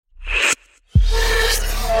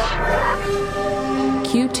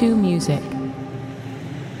Q2 Music.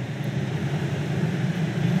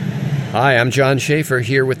 Hi, I'm John Schaefer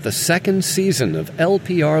here with the second season of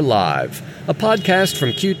LPR Live, a podcast from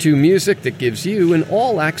Q2 Music that gives you an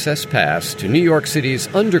all-access pass to New York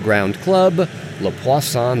City's underground club, Le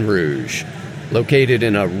Poisson Rouge. Located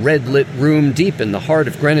in a red-lit room deep in the heart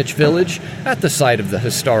of Greenwich Village, at the site of the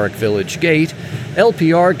historic Village Gate,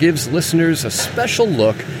 LPR gives listeners a special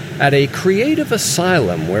look at a creative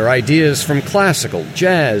asylum where ideas from classical,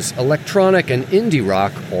 jazz, electronic, and indie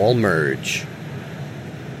rock all merge.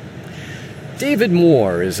 David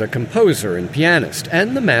Moore is a composer and pianist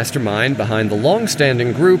and the mastermind behind the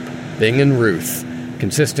long-standing group Bing and Ruth,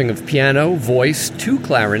 consisting of piano, voice, 2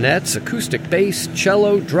 clarinets, acoustic bass,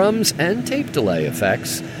 cello, drums, and tape delay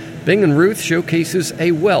effects. Bing and Ruth showcases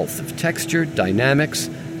a wealth of texture, dynamics,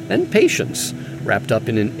 and patience, wrapped up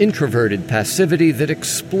in an introverted passivity that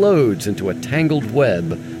explodes into a tangled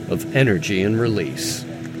web of energy and release.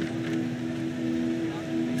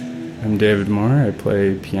 I'm David Moore. I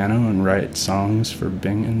play piano and write songs for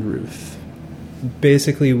Bing and Ruth.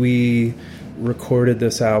 Basically, we recorded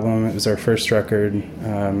this album. It was our first record,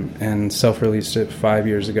 and self-released it 5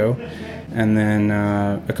 years ago. And then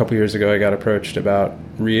a couple years ago, I got approached about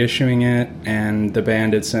reissuing it, and the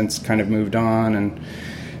band had since kind of moved on and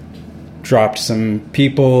dropped some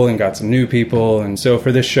people and got some new people. And so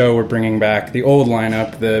for this show, we're bringing back the old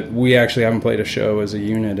lineup that we actually haven't played a show as a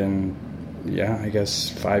unit in, I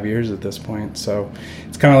guess 5 years at this point. So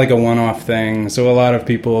it's kind of like a one-off thing. So a lot of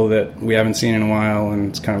people that we haven't seen in a while, and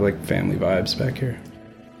it's kind of like family vibes back here.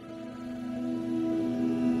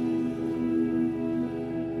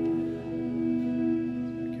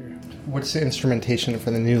 What's the instrumentation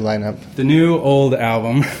for the new lineup? The new old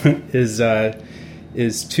album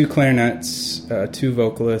is 2 clarinets, 2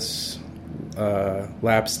 vocalists,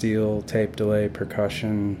 lap steel, tape delay,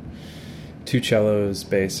 percussion, 2 cellos,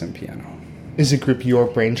 bass, and piano. Is the group your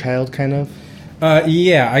brainchild, kind of?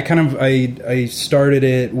 I started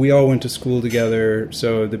it. We all went to school together,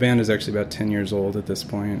 so the band is actually about 10 years old at this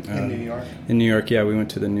point. In New York? In New York, yeah. We went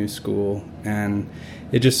to the new school, and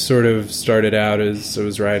it just sort of started out as I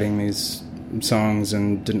was writing these songs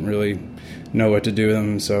and didn't really know what to do with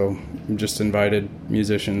them, so just invited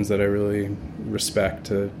musicians that I really respect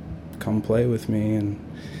to come play with me, and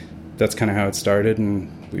that's kind of how it started,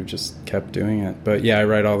 and we've just kept doing it. But yeah, I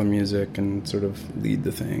write all the music and sort of lead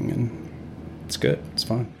the thing, and it's good. It's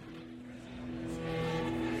fun.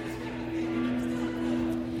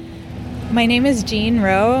 My name is Jean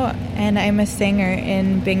Rowe, and I'm a singer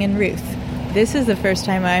in Bing and Ruth. This is the first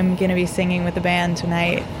time I'm going to be singing with the band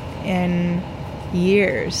tonight in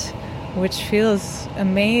years, which feels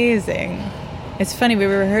amazing. It's funny, we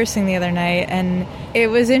were rehearsing the other night, and it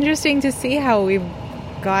was interesting to see how we've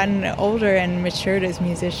gotten older and matured as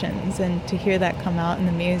musicians, and to hear that come out in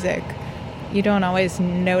the music. You don't always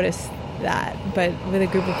notice that, but with a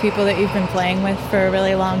group of people that you've been playing with for a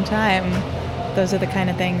really long time, those are the kind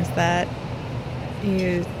of things that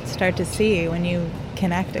you start to see when you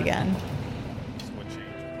connect again.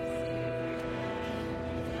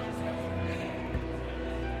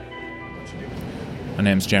 My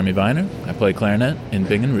name's Jeremy Viner. I play clarinet in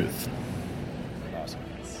Bing and Ruth.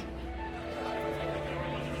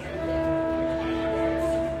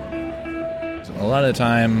 A lot of the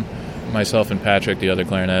time, myself and Patrick, the other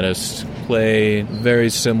clarinetist, play very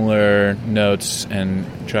similar notes and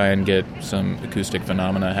try and get some acoustic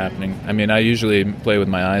phenomena happening. I mean, I usually play with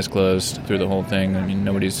my eyes closed through the whole thing. I mean,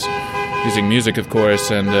 nobody's using music, of course,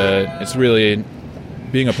 and it's really...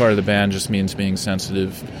 being a part of the band just means being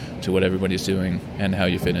sensitive to what everybody's doing and how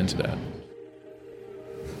you fit into that.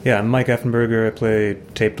 Yeah, I'm Mike Effenberger. I play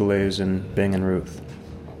tape delays in Bing and Ruth.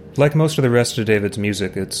 Like most of the rest of David's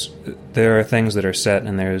music, there are things that are set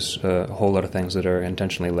and there's a whole lot of things that are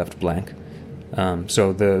intentionally left blank.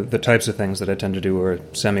 So the types of things that I tend to do are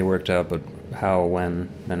semi-worked out, but how, when,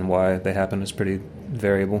 and why they happen is pretty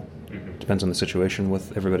variable. Depends on the situation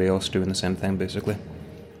with everybody else doing the same thing, basically.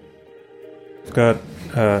 I've got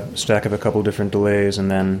a stack of a couple different delays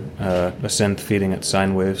and then a synth feeding it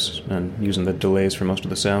sine waves and using the delays for most of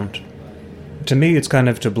the sound. To me, it's kind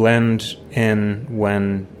of to blend in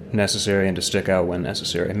when necessary and to stick out when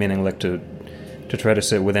necessary, meaning like to try to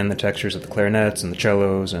sit within the textures of the clarinets and the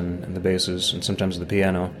cellos and the basses and sometimes the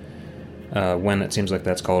piano when it seems like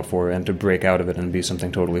that's called for, and to break out of it and be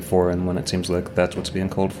something totally foreign when it seems like that's what's being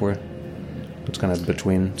called for. It's kind of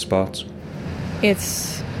between spots.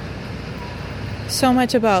 It's so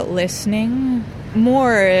much about listening,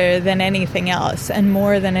 more than anything else, and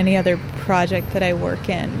more than any other project that I work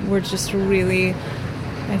in. We're just really,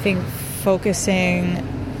 I think, focusing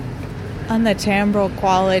on the timbral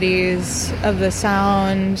qualities of the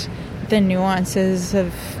sound, the nuances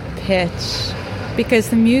of pitch,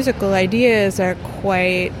 because the musical ideas are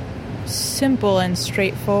quite simple and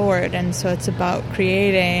straightforward, and so it's about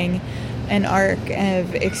creating an arc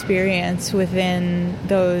of experience within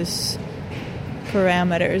those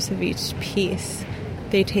parameters of each piece.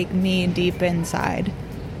 They take me deep inside.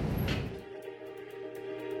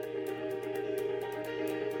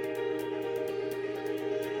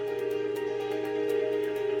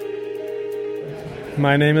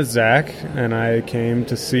 My name is Zach, and I came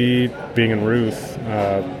to see Bing and Ruth,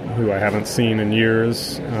 who I haven't seen in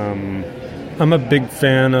years. I'm a big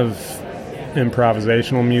fan of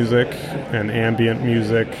improvisational music and ambient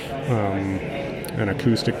music and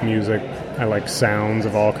acoustic music. I like sounds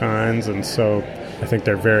of all kinds, and so I think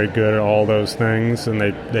they're very good at all those things, and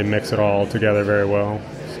they mix it all together very well.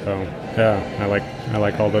 So yeah, I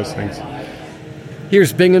like all those things.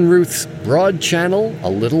 Here's Bing and Ruth's Broad Channel, A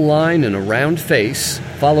Little Line and a Round Face,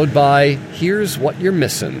 followed by Here's What You're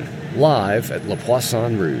Missing, live at Le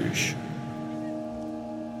Poisson Rouge.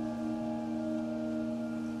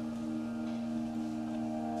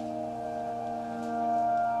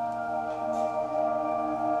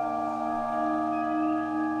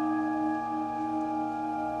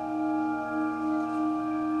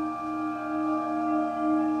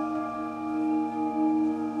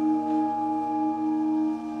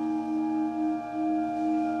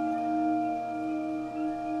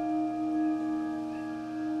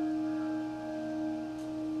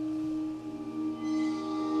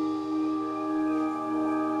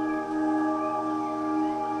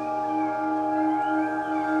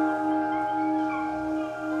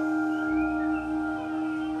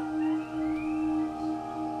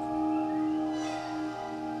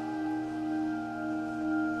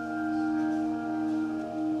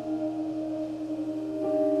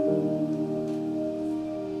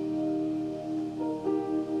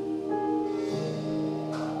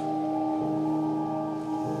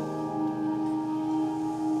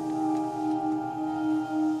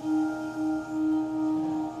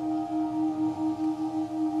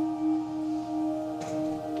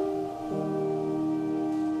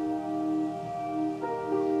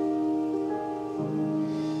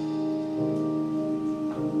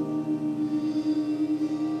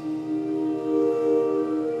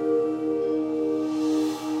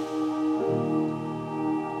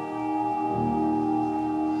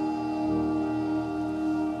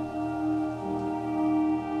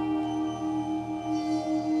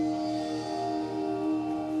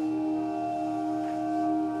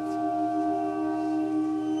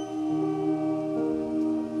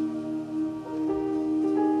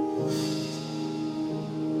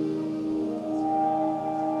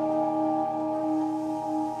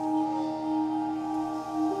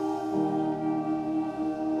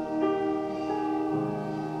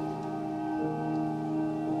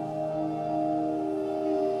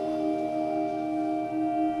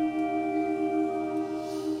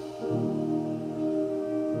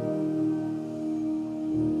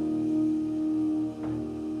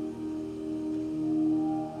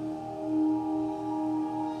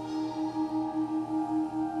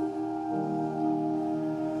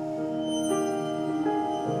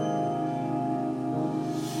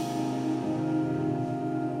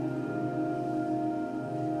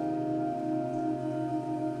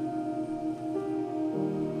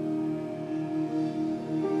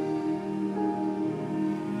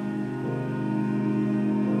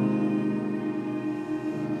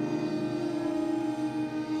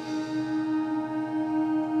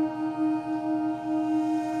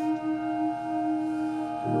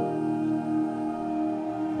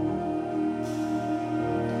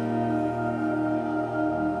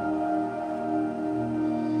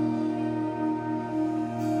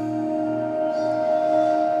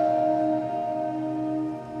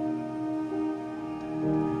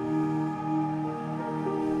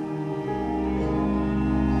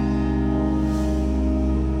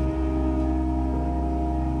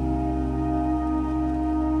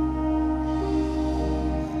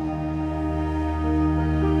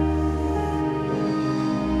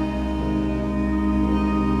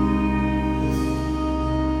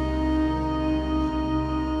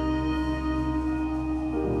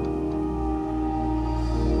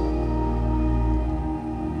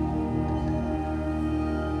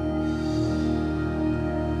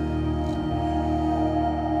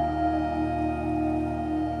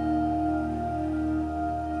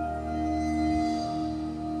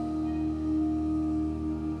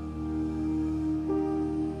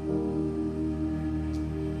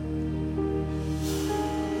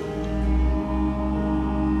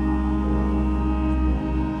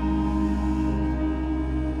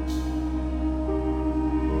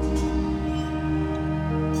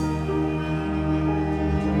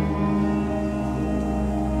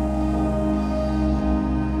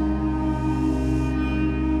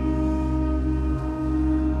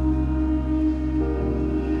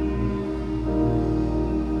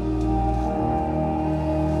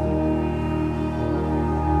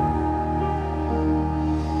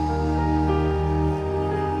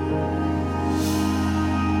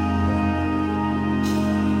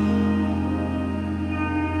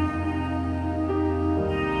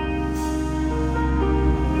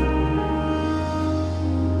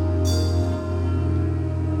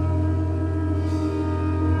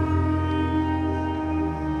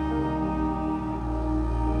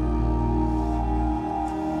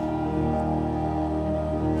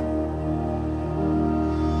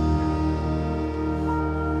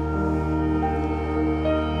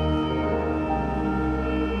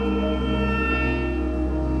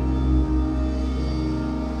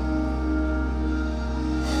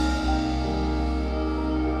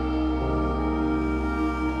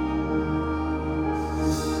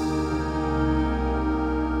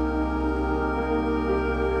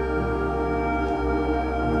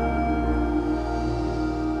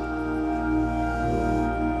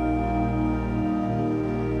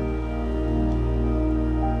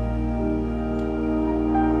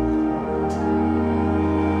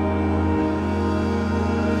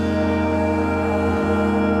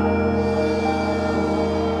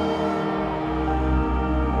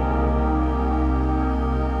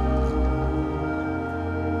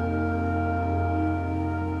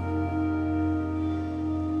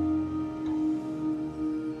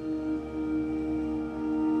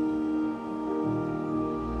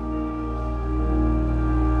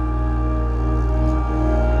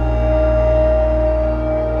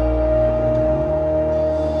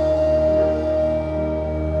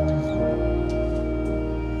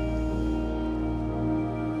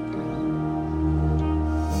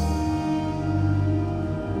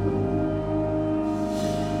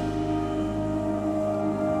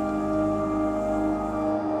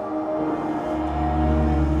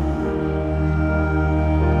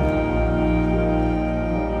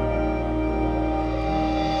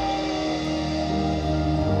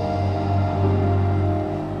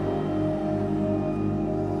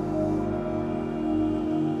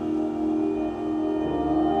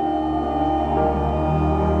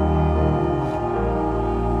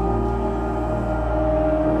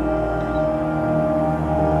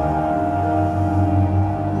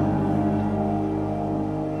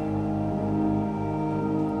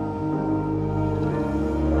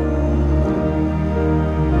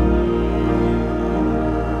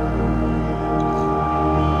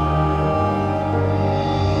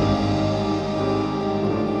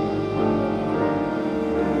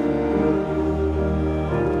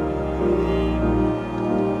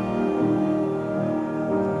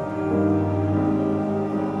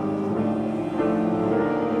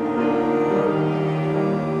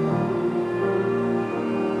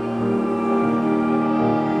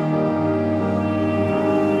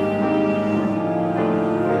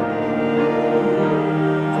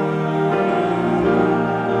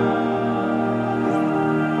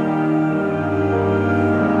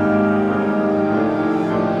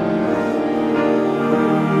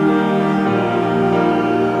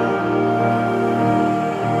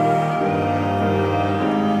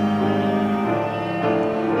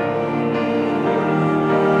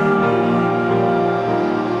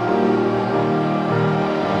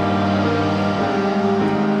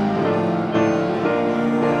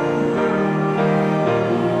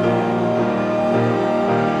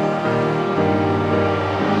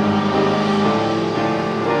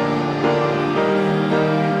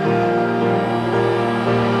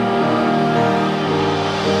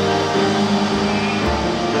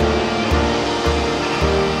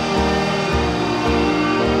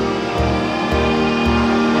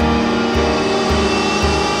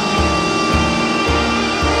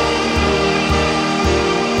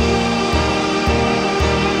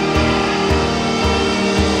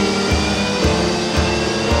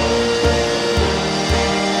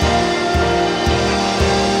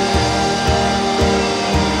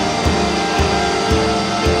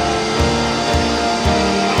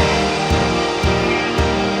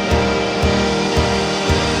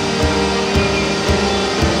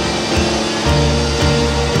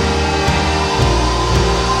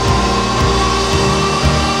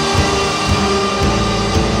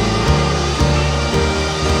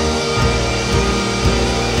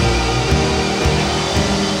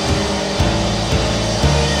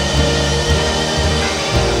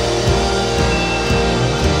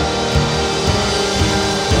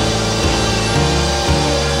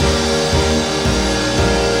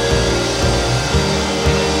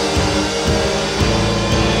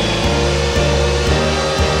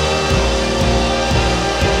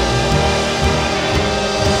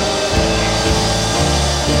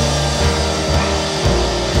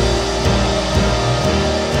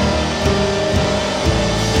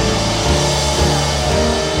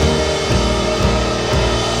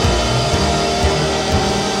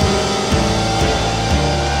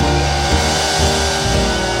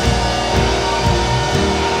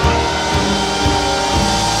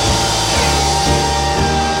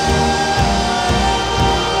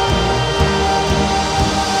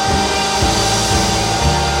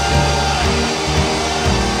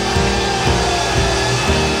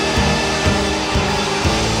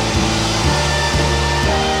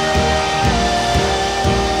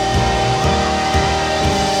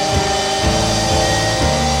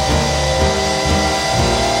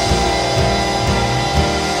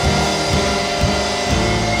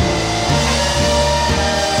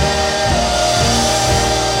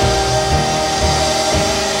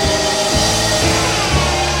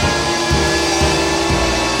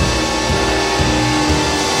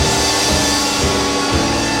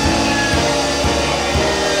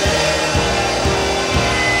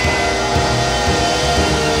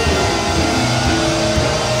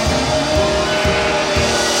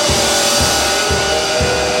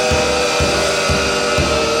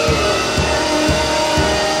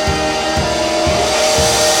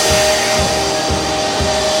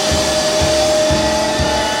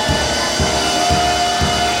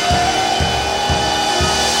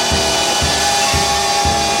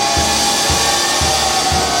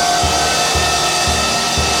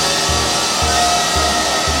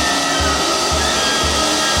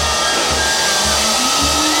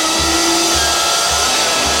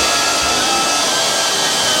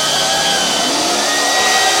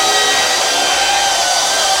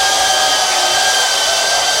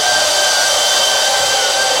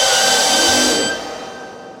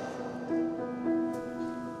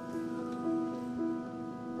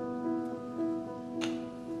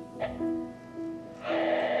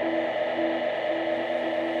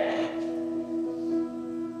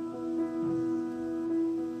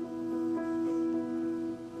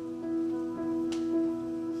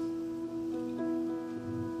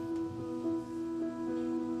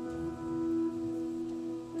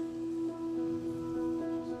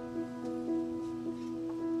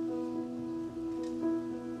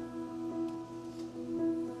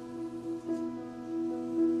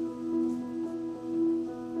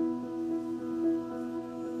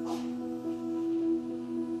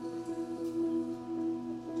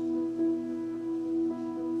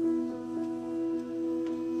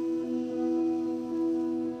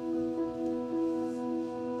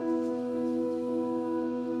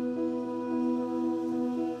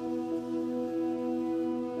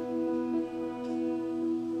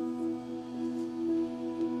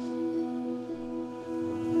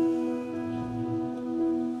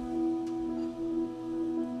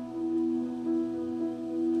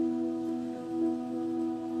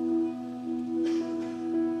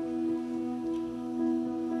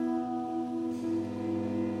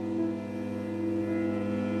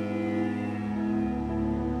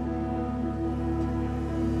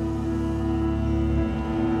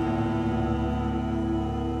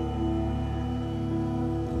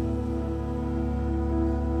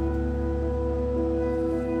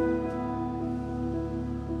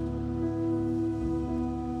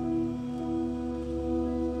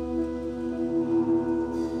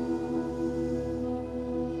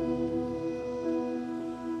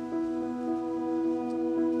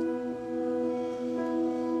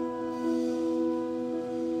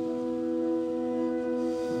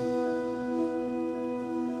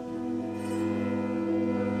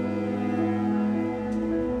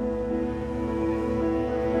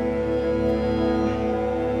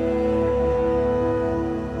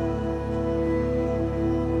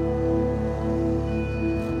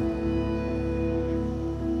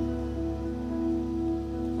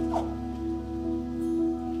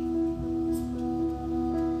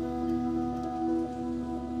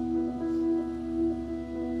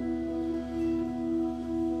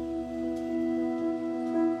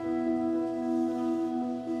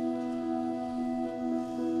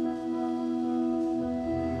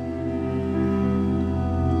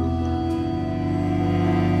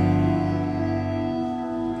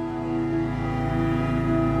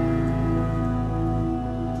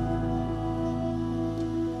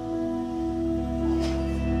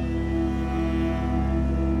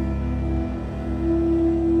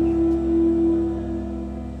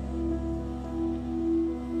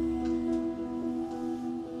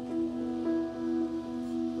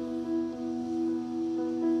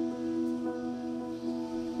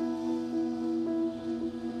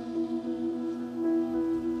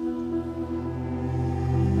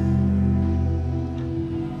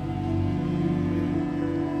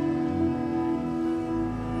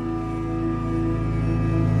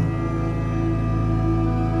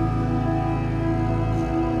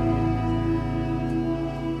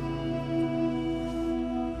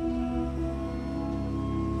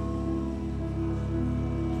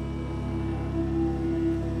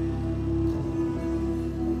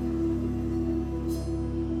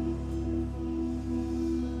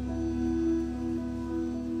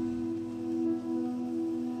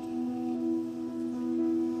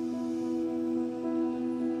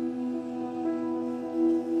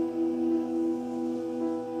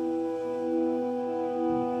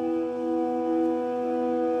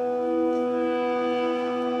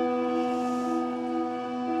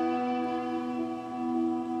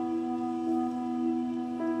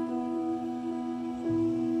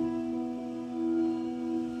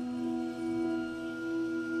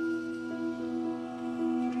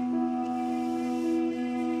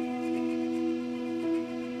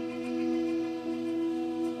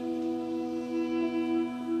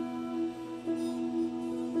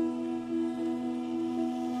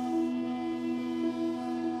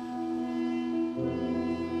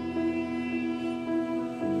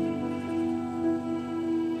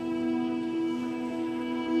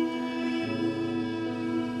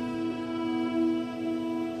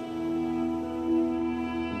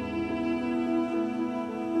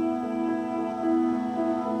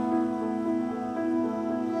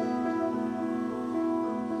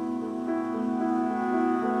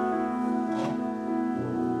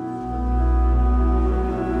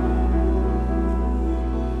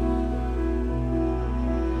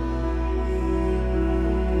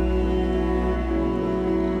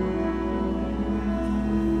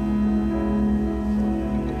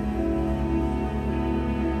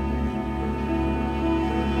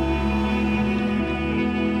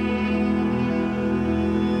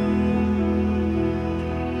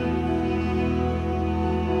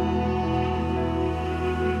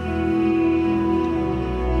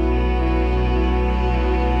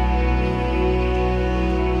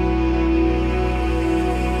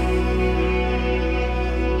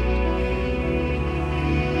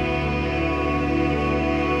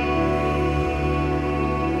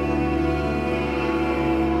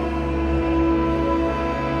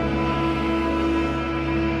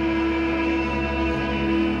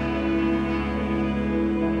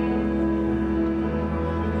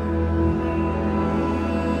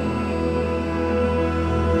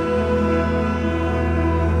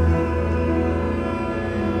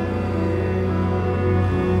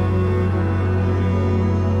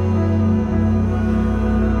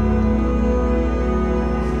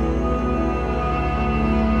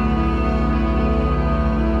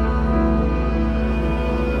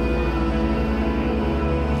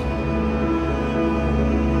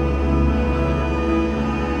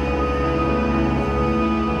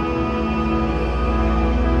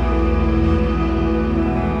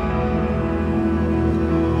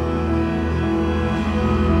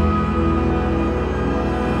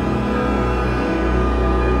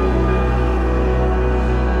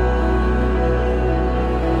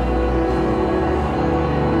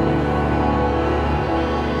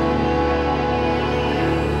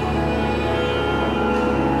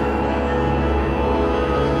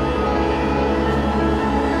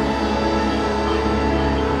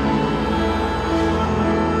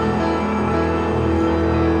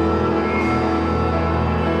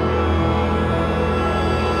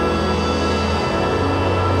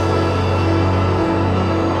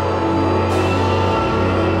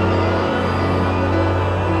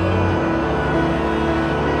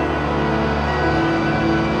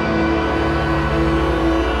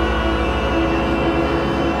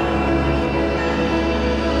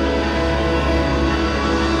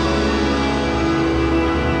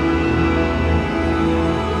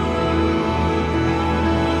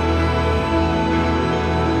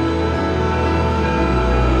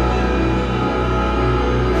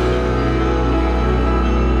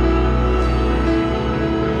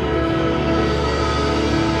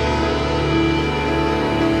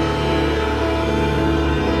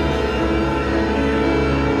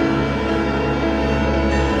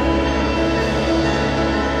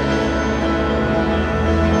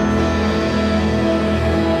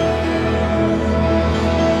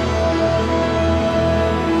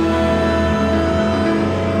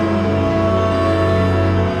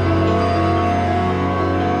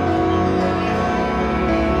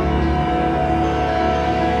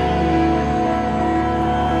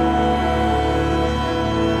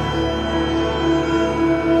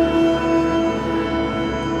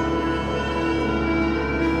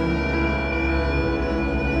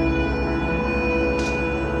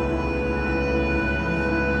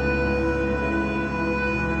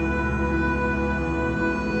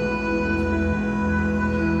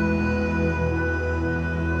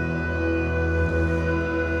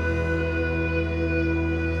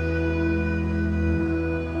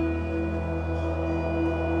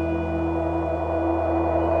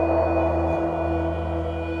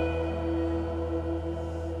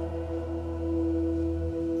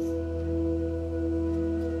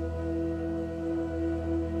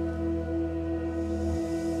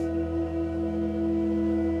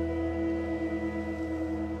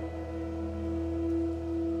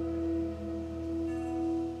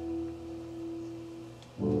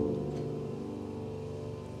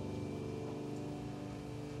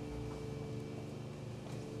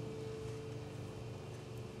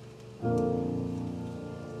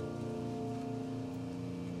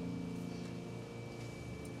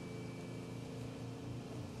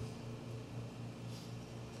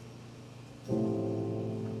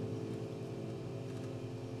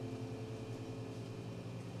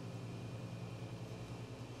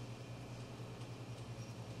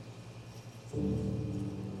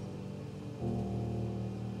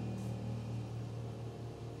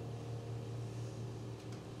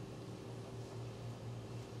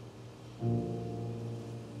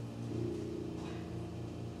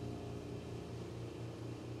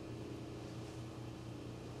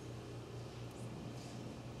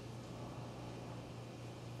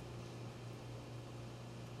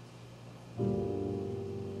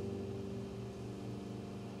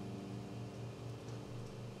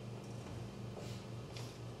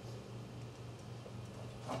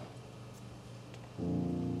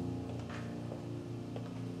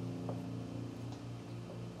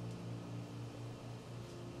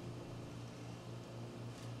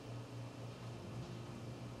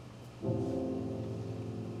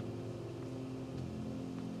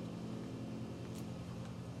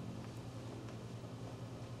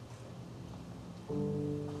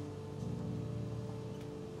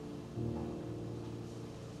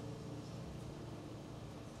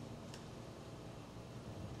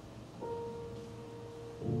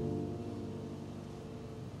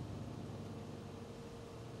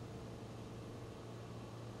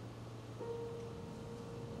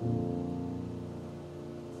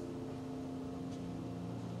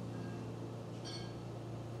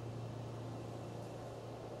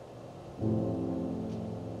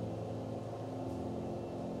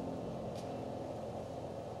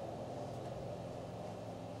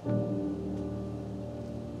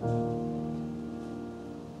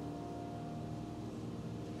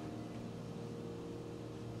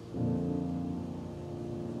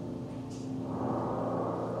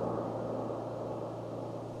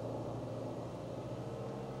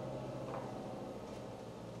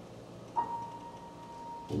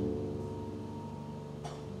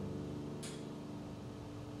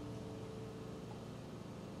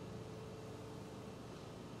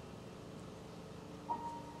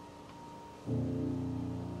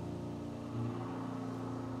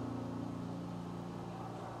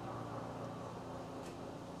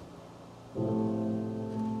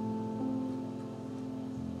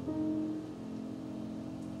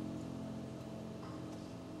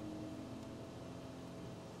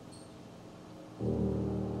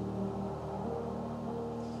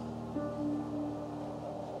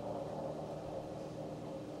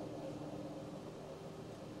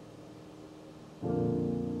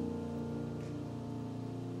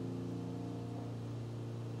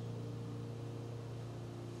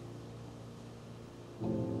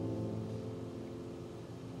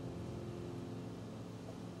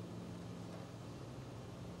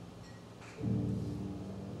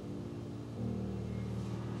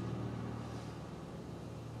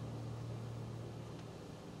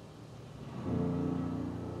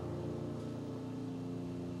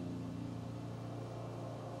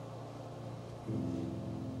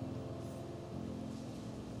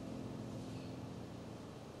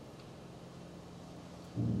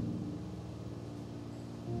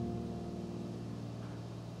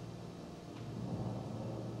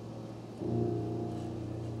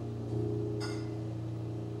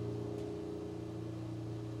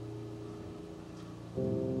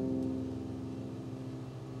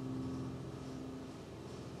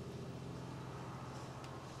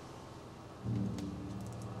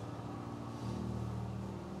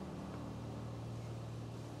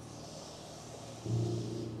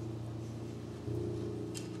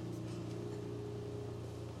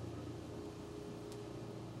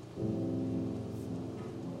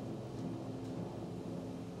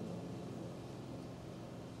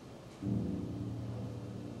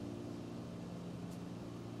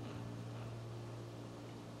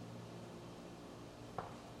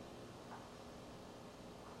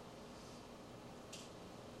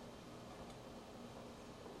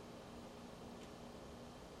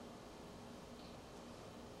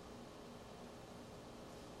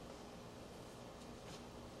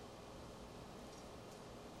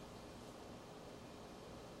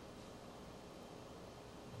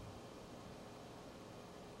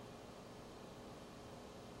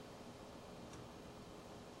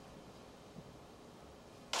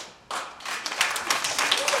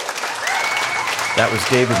 That was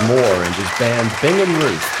David Moore and his band Bing &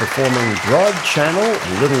 Ruth performing Broad Channel,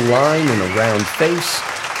 A Little Line in a Round Face,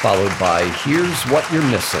 followed by Here's What You're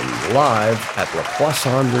Missing, live at La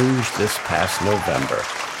Poisson Rouge this past November.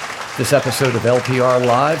 This episode of LPR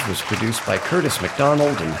Live was produced by Curtis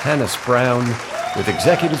McDonald and Hannes Brown, with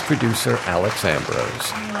executive producer Alex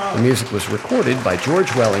Ambrose. The music was recorded by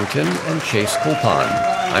George Wellington and Chase Kulpan.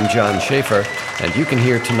 I'm John Schaefer, and you can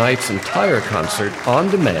hear tonight's entire concert on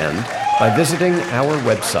demand by visiting our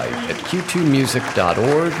website at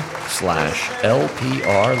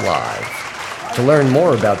q2music.org/LPR Live. To learn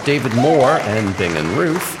more about David Moore and Bing &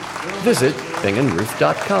 Ruth, visit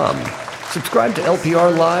bingandruth.com. Subscribe to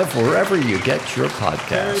LPR Live wherever you get your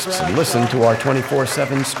podcasts and listen to our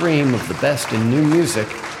 24/7 stream of the best in new music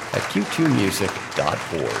at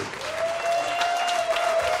q2music.org.